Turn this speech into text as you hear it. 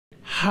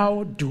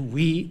how do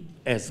we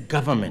as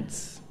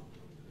governments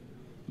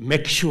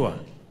make sure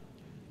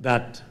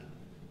that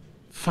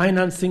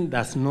financing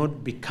does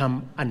not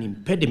become an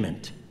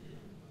impediment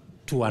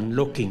to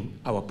unlocking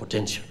our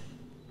potential?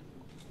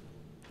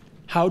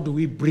 How do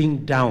we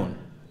bring down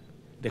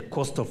the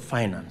cost of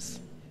finance?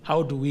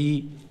 How do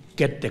we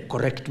get the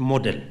correct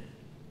model?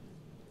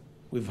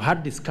 We've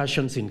had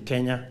discussions in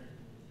Kenya,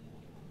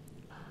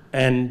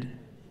 and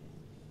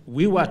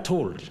we were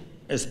told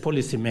as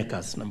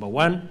policymakers, number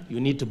one, you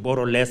need to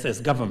borrow less as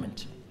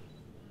government.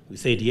 We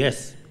said,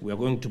 yes, we are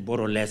going to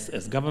borrow less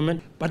as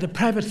government, but the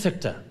private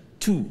sector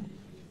too,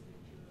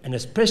 and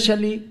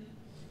especially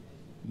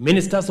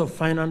ministers of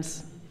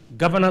finance,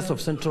 governors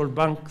of central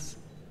banks,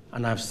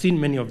 and I've seen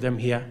many of them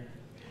here,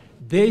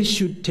 they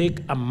should take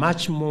a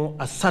much more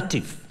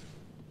assertive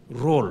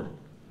role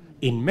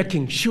in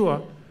making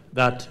sure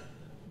that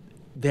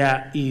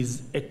there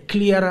is a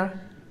clearer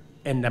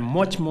and a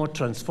much more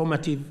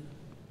transformative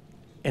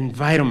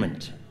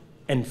environment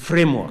and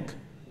framework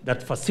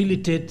that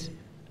facilitate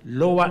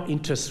lower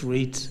interest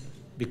rates,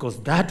 because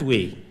that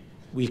way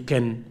we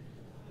can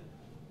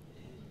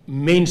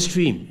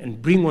mainstream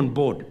and bring on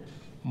board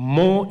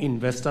more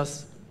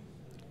investors,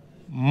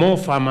 more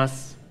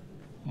farmers,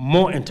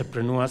 more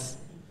entrepreneurs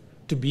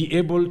to be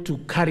able to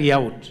carry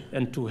out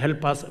and to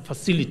help us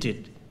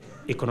facilitate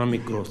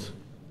economic growth.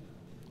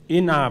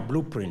 In our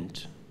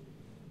blueprint,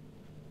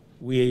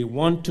 we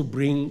want to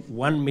bring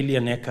 1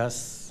 million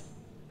acres,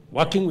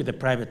 working with the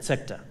private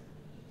sector,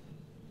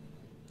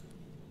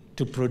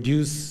 to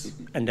produce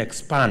and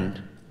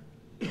expand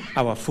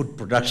our food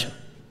production.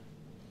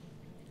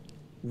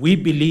 We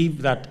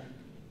believe that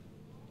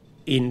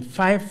in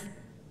 5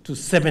 to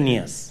 7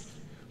 years,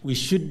 we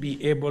should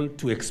be able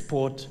to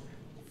export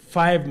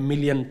 5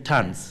 million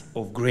tons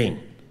of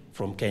grain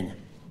from Kenya.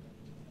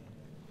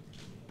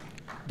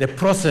 The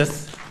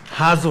process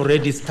has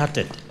already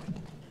started.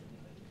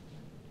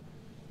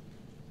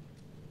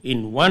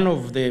 In one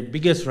of the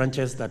biggest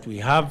ranches that we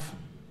have,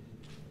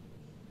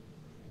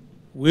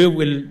 we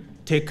will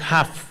take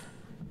half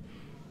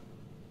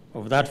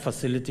of that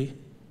facility,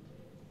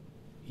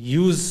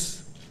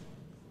 use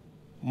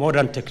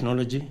modern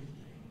technology,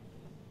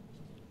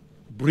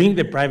 bring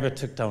the private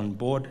sector on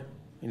board.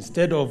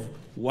 Instead of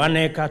 1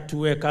 acre,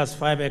 2 acres,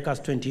 5 acres,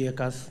 20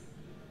 acres,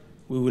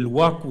 we will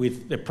work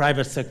with the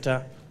private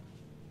sector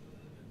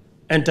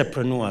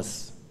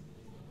entrepreneurs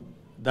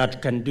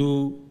that can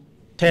do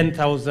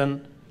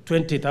 10,000,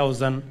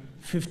 20,000,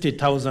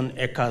 50,000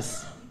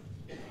 acres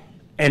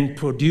and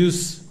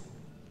produce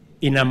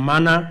in a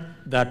manner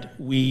that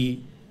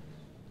we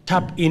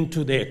tap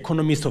into the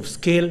economies of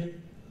scale,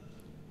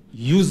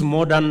 use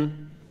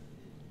modern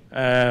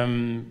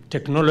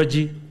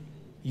technology,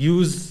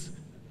 use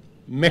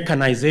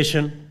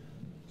mechanization,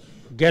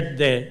 get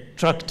the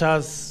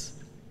tractors,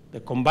 the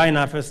combine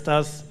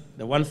harvesters,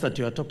 the ones that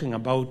you are talking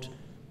about,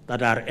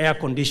 that are air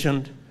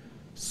conditioned,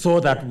 so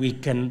that we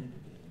can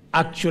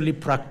actually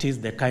practice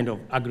the kind of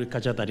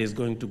agriculture that is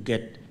going to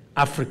get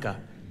Africa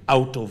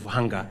out of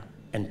hunger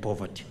and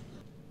poverty.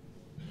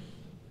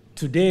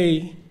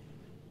 Today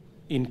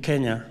in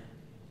Kenya,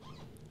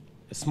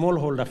 a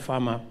smallholder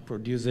farmer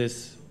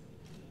produces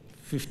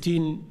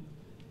 15,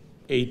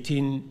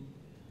 18,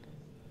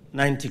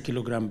 90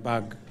 kilogram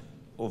bag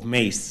of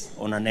maize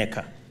on an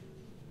acre.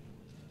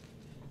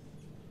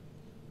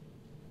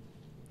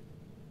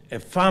 A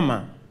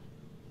farmer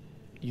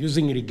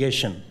using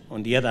irrigation,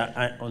 on the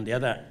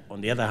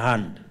other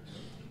hand,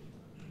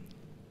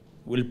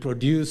 will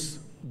produce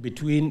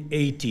between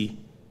 80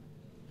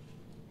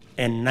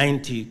 and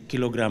 90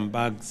 kilogram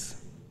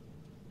bags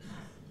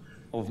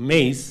of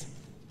maize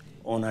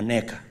on an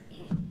acre.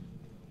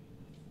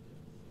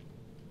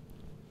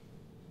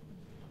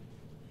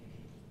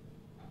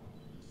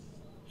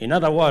 In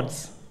other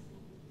words,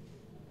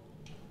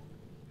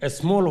 a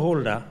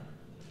smallholder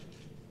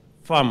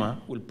farmer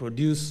will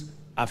produce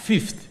a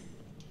fifth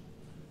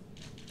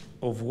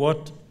of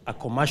what a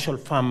commercial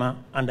farmer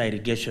under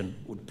irrigation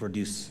would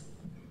produce.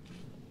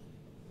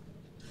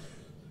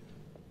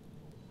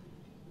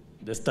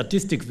 The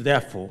statistics,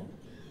 therefore,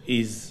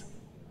 is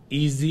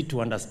easy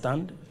to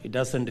understand. It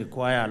doesn't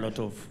require a lot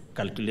of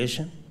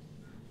calculation.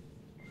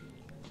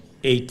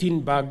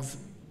 18 bags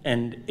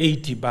and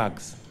 80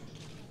 bags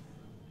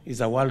is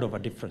a world of a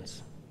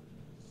difference.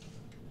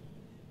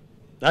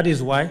 That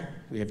is why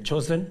we have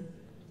chosen,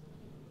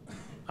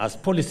 as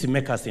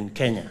policymakers in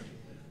Kenya,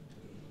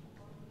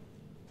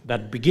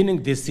 that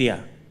beginning this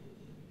year,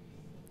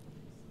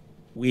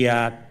 we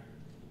are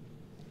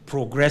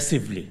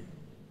progressively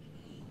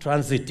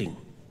transiting,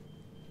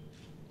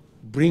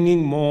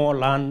 bringing more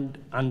land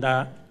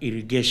under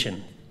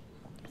irrigation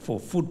for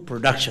food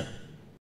production